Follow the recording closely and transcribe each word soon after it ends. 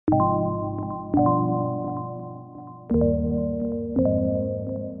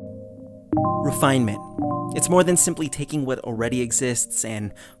refinement. It's more than simply taking what already exists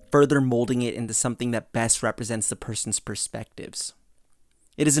and further molding it into something that best represents the person's perspectives.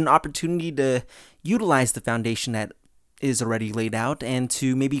 It is an opportunity to utilize the foundation that is already laid out and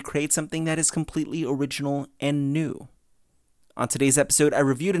to maybe create something that is completely original and new. On today's episode, I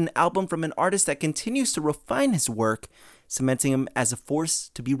reviewed an album from an artist that continues to refine his work, cementing him as a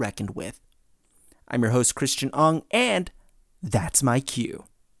force to be reckoned with. I'm your host, Christian Ong, and that's my cue.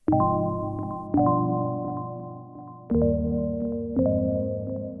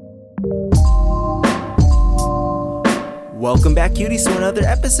 Welcome back, cuties, to another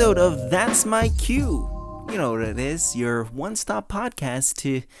episode of That's My Cue. You know what it is, your one-stop podcast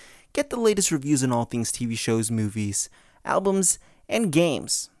to get the latest reviews on all things TV shows, movies, albums, and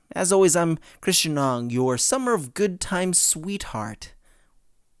games. As always, I'm Christian Ong, your summer of good times sweetheart.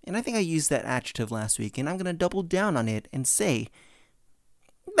 And I think I used that adjective last week, and I'm going to double down on it and say,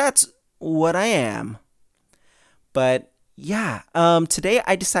 that's what I am. But yeah, today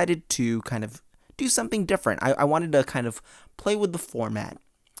I decided to kind of do something different. I wanted to kind of play with the format.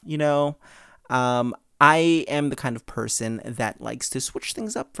 You know, I am the kind of person that likes to switch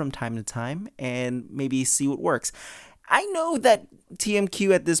things up from time to time and maybe see what works. I know that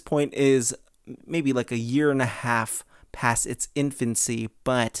TMQ at this point is maybe like a year and a half past its infancy,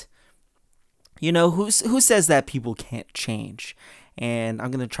 but you know, who says that people can't change? And I'm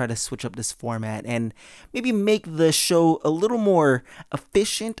going to try to switch up this format and maybe make the show a little more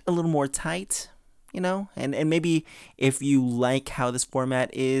efficient, a little more tight, you know? And maybe if you like how this format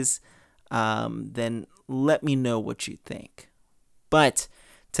is, then let me know what you think. But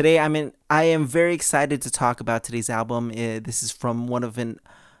today I am very excited to talk about today's album. This is from one of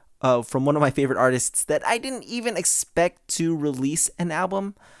my favorite artists that I didn't even expect to release an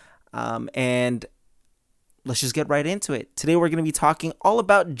album. And let's just get right into it. Today we're going to be talking all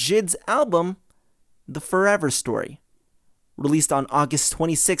about JID's album, The Forever Story. Released on August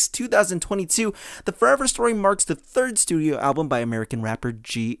 26, 2022, The Forever Story marks the third studio album by American rapper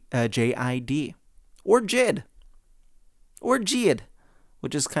JID. Or JID. Or JID,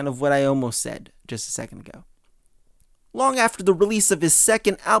 which is kind of what I almost said just a second ago. Long after the release of his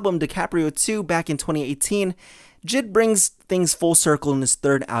second album, DiCaprio 2, back in 2018, JID brings things full circle in his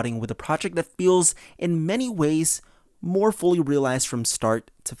third outing with a project that feels, in many ways, more fully realized from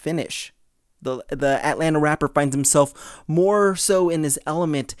start to finish. The Atlanta rapper finds himself more so in his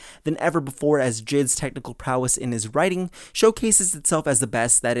element than ever before as JID's technical prowess in his writing showcases itself as the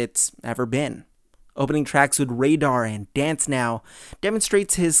best that it's ever been. Opening tracks with Radar and Dance Now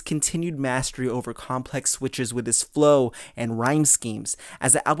demonstrates his continued mastery over complex switches with his flow and rhyme schemes,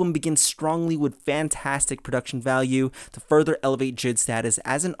 as the album begins strongly with fantastic production value to further elevate JID's status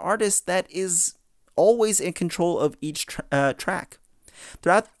as an artist that is always in control of each track.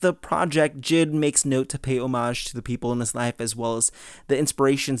 Throughout the project, JID makes note to pay homage to the people in his life as well as the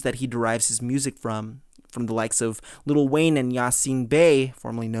inspirations that he derives his music from the likes of Lil Wayne and Yasin Bey,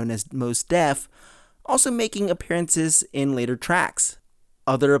 formerly known as Mos Def, also making appearances in later tracks.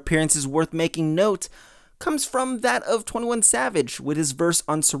 Other appearances worth making note comes from that of 21 Savage with his verse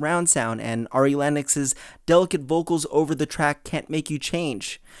on surround sound and Ari Lennox's delicate vocals over the track Can't Make You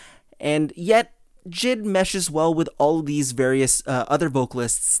Change. And yet, JID meshes well with all of these various other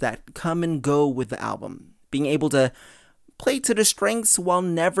vocalists that come and go with the album, being able to play to their strengths while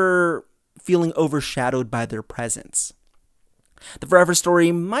never feeling overshadowed by their presence. The Forever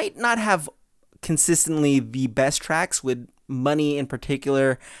Story might not have consistently the best tracks, with Money in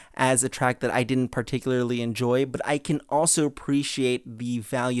particular as a track that I didn't particularly enjoy, but I can also appreciate the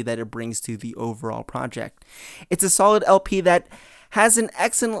value that it brings to the overall project. It's a solid LP that has an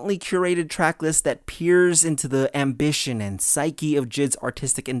excellently curated track list that peers into the ambition and psyche of JID's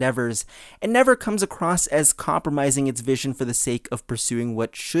artistic endeavors and never comes across as compromising its vision for the sake of pursuing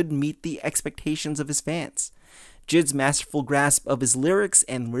what should meet the expectations of his fans. JID's masterful grasp of his lyrics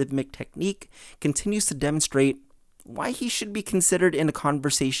and rhythmic technique continues to demonstrate why he should be considered in a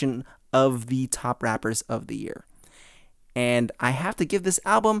conversation of the top rappers of the year. And I have to give this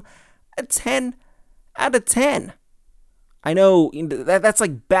album a 10 out of 10. I know that's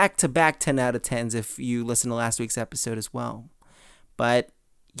like back-to-back 10 out of 10s if you listen to last week's episode as well. But,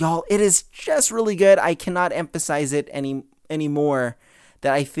 y'all, it is just really good. I cannot emphasize it anymore.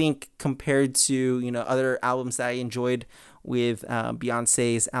 That I think compared to, you know, other albums that I enjoyed with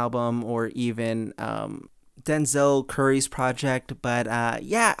Beyonce's album or even Denzel Curry's project. But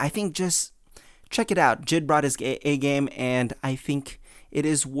yeah, I think just check it out. JID brought his A game, and I think it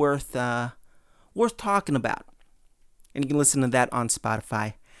is worth talking about. And you can listen to that on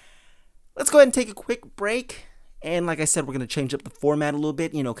Spotify. Let's go ahead and take a quick break. And like I said, we're going to change up the format a little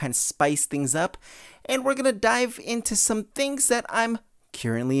bit, kind of spice things up. And we're going to dive into some things that I'm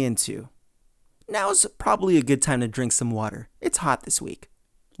currently into. Now's probably a good time to drink some water. It's hot this week.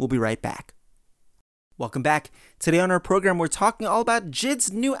 We'll be right back. Welcome back. Today on our program, we're talking all about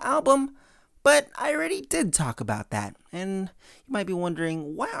JID's new album, but I already did talk about that. And you might be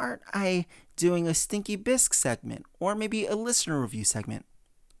wondering, why aren't I doing a Stinky Bisque segment or maybe a listener review segment?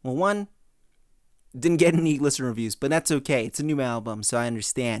 Well, one, didn't get any listener reviews, but that's okay. It's a new album, so I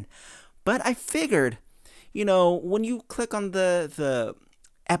understand. But I figured, when you click on the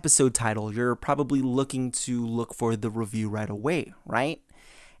episode title, you're probably looking to look for the review right away, right?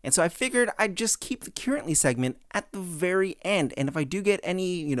 And so I figured I'd just keep the currently segment at the very end. And if I do get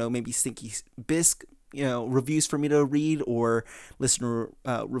any, maybe Stinky Bisque, reviews for me to read or listener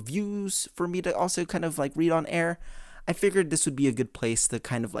reviews for me to also kind of like read on air, I figured this would be a good place to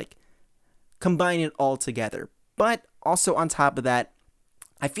kind of like combine it all together. But also on top of that,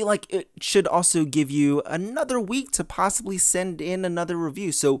 I feel like it should also give you another week to possibly send in another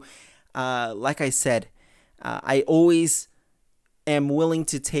review. So, like I said, I always am willing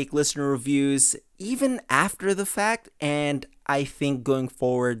to take listener reviews even after the fact, and I think going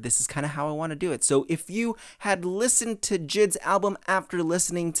forward, this is kind of how I want to do it. So if you had listened to JID's album after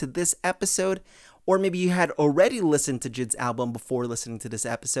listening to this episode, or maybe you had already listened to JID's album before listening to this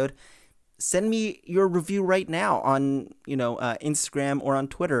episode, send me your review right now on, Instagram or on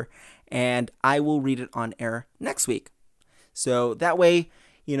Twitter, and I will read it on air next week. So that way,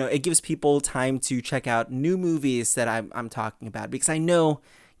 it gives people time to check out new movies that I'm talking about, because I know,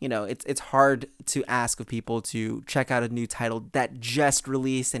 it's hard to ask of people to check out a new title that just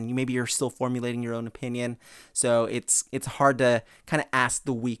released, and maybe you're still formulating your own opinion. So it's hard to kind of ask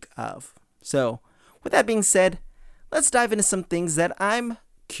the week of. So with that being said, let's dive into some things that I'm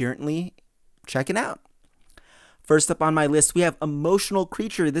currently checking out. First up on my list, we have Emotional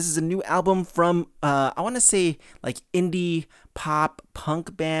Creature. This is a new album from, I want to say, like indie pop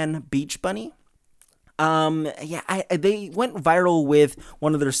punk band Beach Bunny. They went viral with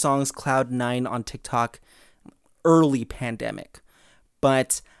one of their songs, Cloud 9, on TikTok early pandemic.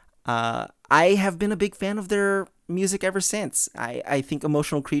 But I have been a big fan of their music ever since. I think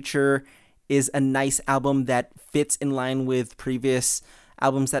Emotional Creature is a nice album that fits in line with previous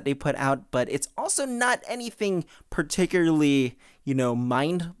albums that they put out, but it's also not anything particularly,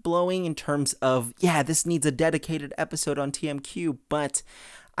 mind-blowing in terms of, this needs a dedicated episode on TMQ, but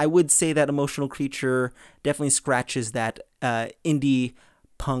I would say that Emotional Creature definitely scratches that indie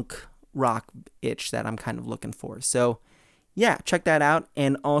punk rock itch that I'm kind of looking for. So yeah, check that out.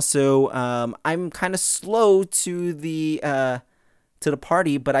 And also, I'm kind of slow to the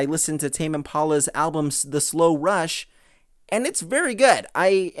party, but I listened to Tame Impala's album, The Slow Rush, and it's very good.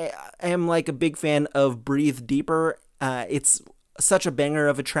 I am like a big fan of Breathe Deeper. It's such a banger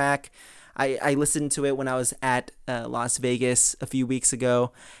of a track. I listened to it when I was at Las Vegas a few weeks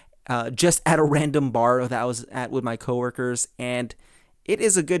ago, just at a random bar that I was at with my coworkers, and it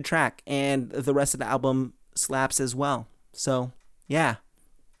is a good track, and the rest of the album slaps as well. So, yeah.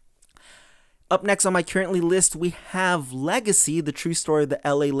 Up next on my currently list, we have Legacy, the true story of the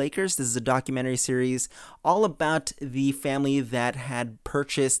LA Lakers. This is a documentary series all about the family that had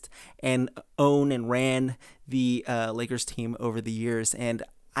purchased and owned and ran the Lakers team over the years. And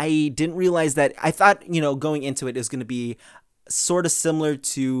I didn't realize that. I thought, going into it was going to be sort of similar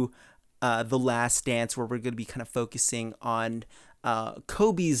to The Last Dance, where we're going to be kind of focusing on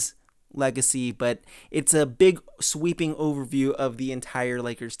Kobe's legacy, but it's a big sweeping overview of the entire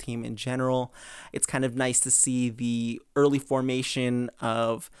Lakers team in general. It's kind of nice to see the early formation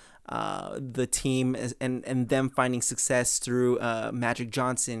of the team and them finding success through Magic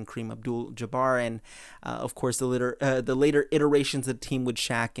Johnson, Kareem Abdul-Jabbar, and of course the later iterations of the team with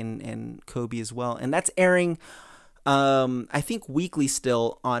Shaq and Kobe as well. And that's airing I think weekly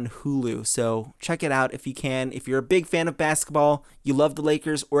still on Hulu, so check it out if you can. If you're a big fan of basketball, you love the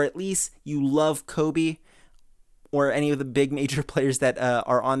Lakers, or at least you love Kobe or any of the big major players that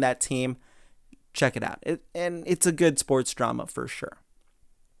are on that team, check it out. And it's a good sports drama for sure.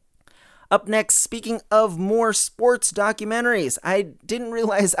 Up next, speaking of more sports documentaries, I didn't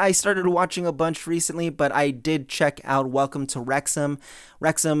realize I started watching a bunch recently, but I did check out Welcome to Wrexham.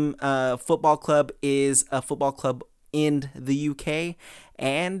 Wrexham Football Club is a football club in the UK,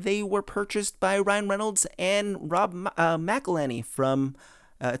 and they were purchased by Ryan Reynolds and Rob McElhenney from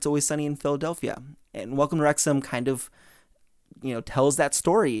It's Always Sunny in Philadelphia. And Welcome to Wrexham kind of, tells that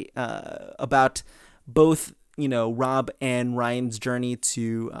story about both Rob and Ryan's journey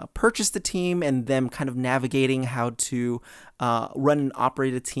to purchase the team and them kind of navigating how to run and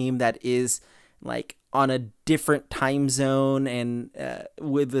operate a team that is like on a different time zone and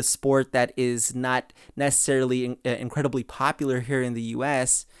with a sport that is not necessarily incredibly popular here in the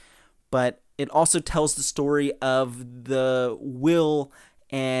US, but it also tells the story of the will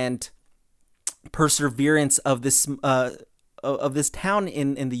and perseverance of this town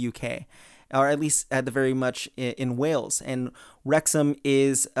in the UK, or at least at the very much in Wales. And Wrexham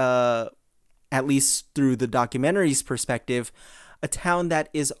is, at least through the documentary's perspective, a town that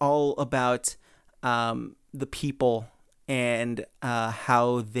is all about the people and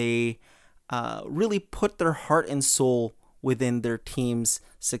how they really put their heart and soul within their team's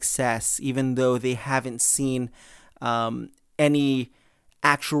success, even though they haven't seen any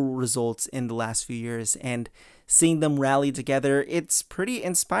actual results in the last few years. And seeing them rally together, it's pretty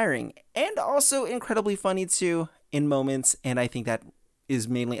inspiring and also incredibly funny too in moments. And I think that is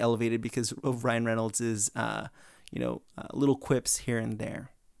mainly elevated because of Ryan Reynolds' little quips here and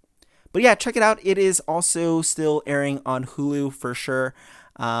there. But yeah, check it out. It is also still airing on Hulu for sure,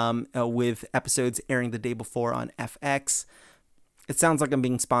 with episodes airing the day before on FX. It sounds like I'm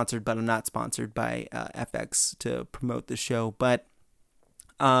being sponsored, but I'm not sponsored by FX to promote the show. But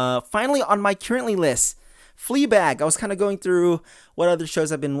finally, on my currently list, Fleabag. I was kind of going through what other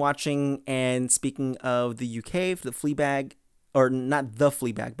shows I've been watching, and speaking of the UK, the Fleabag, or not the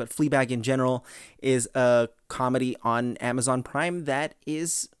Fleabag, but Fleabag in general, is a comedy on Amazon Prime that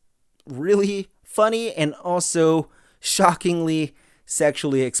is really funny and also shockingly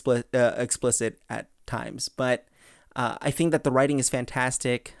sexually explicit at times. But I think that the writing is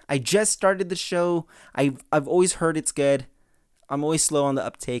fantastic. I just started the show. I've always heard it's good. I'm always slow on the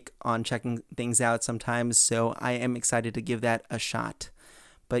uptake on checking things out sometimes, so I am excited to give that a shot.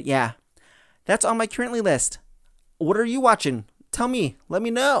 But yeah, that's on my currently list. What are you watching? Tell me. Let me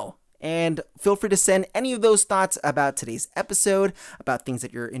know. And feel free to send any of those thoughts about today's episode, about things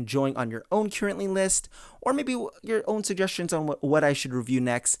that you're enjoying on your own currently list, or maybe your own suggestions on what I should review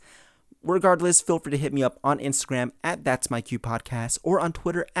next. Regardless, feel free to hit me up on Instagram at That's My Q Podcast or on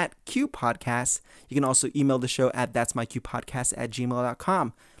Twitter at Q Podcast. You can also email the show at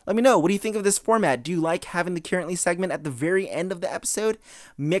that'smyqpodcast@gmail.com. Let me know, what do you think of this format? Do you like having the currently segment at the very end of the episode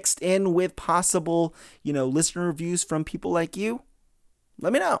mixed in with possible, listener reviews from people like you?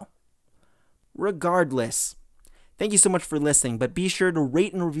 Let me know. Regardless, thank you so much for listening, but be sure to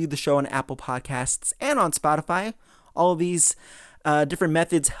rate and review the show on Apple Podcasts and on Spotify. All of these different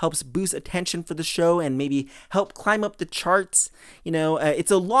methods helps boost attention for the show and maybe help climb up the charts.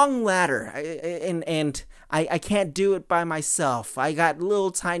 It's a long ladder, and I can't do it by myself. I got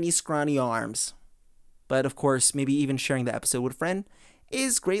little tiny scrawny arms. But of course, maybe even sharing the episode with a friend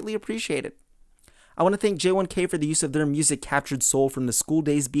is greatly appreciated. I want to thank J1K for the use of their music Captured Soul from the School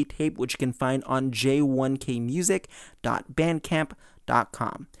Days beat tape, which you can find on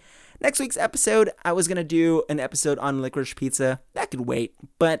j1kmusic.bandcamp.com. Next week's episode, I was going to do an episode on Licorice Pizza. That could wait.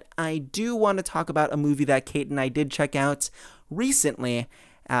 But I do want to talk about a movie that Kate and I did check out recently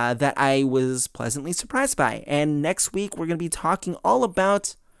that I was pleasantly surprised by. And next week, we're going to be talking all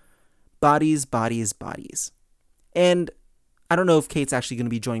about Bodies, Bodies, Bodies. And I don't know if Kate's actually going to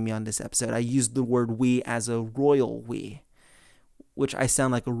be joining me on this episode. I used the word we as a royal we, which I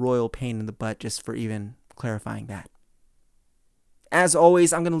sound like a royal pain in the butt just for even clarifying that. As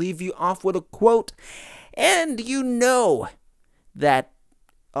always, I'm going to leave you off with a quote. And you know that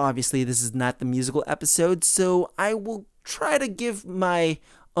obviously this is not the musical episode, so I will try to give my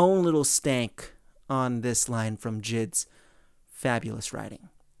own little stank on this line from JID's fabulous writing.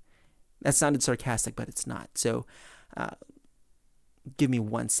 That sounded sarcastic, but it's not. So give me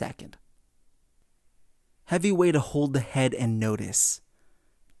 1 second. Heavy way to hold the head and notice.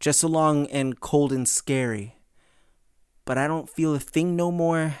 Just so long and cold and scary. But I don't feel a thing no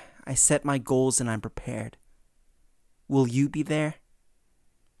more. I set my goals and I'm prepared. Will you be there?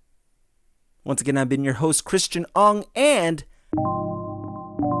 Once again, I've been your host, Christian Ong, and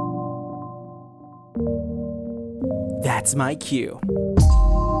that's my cue.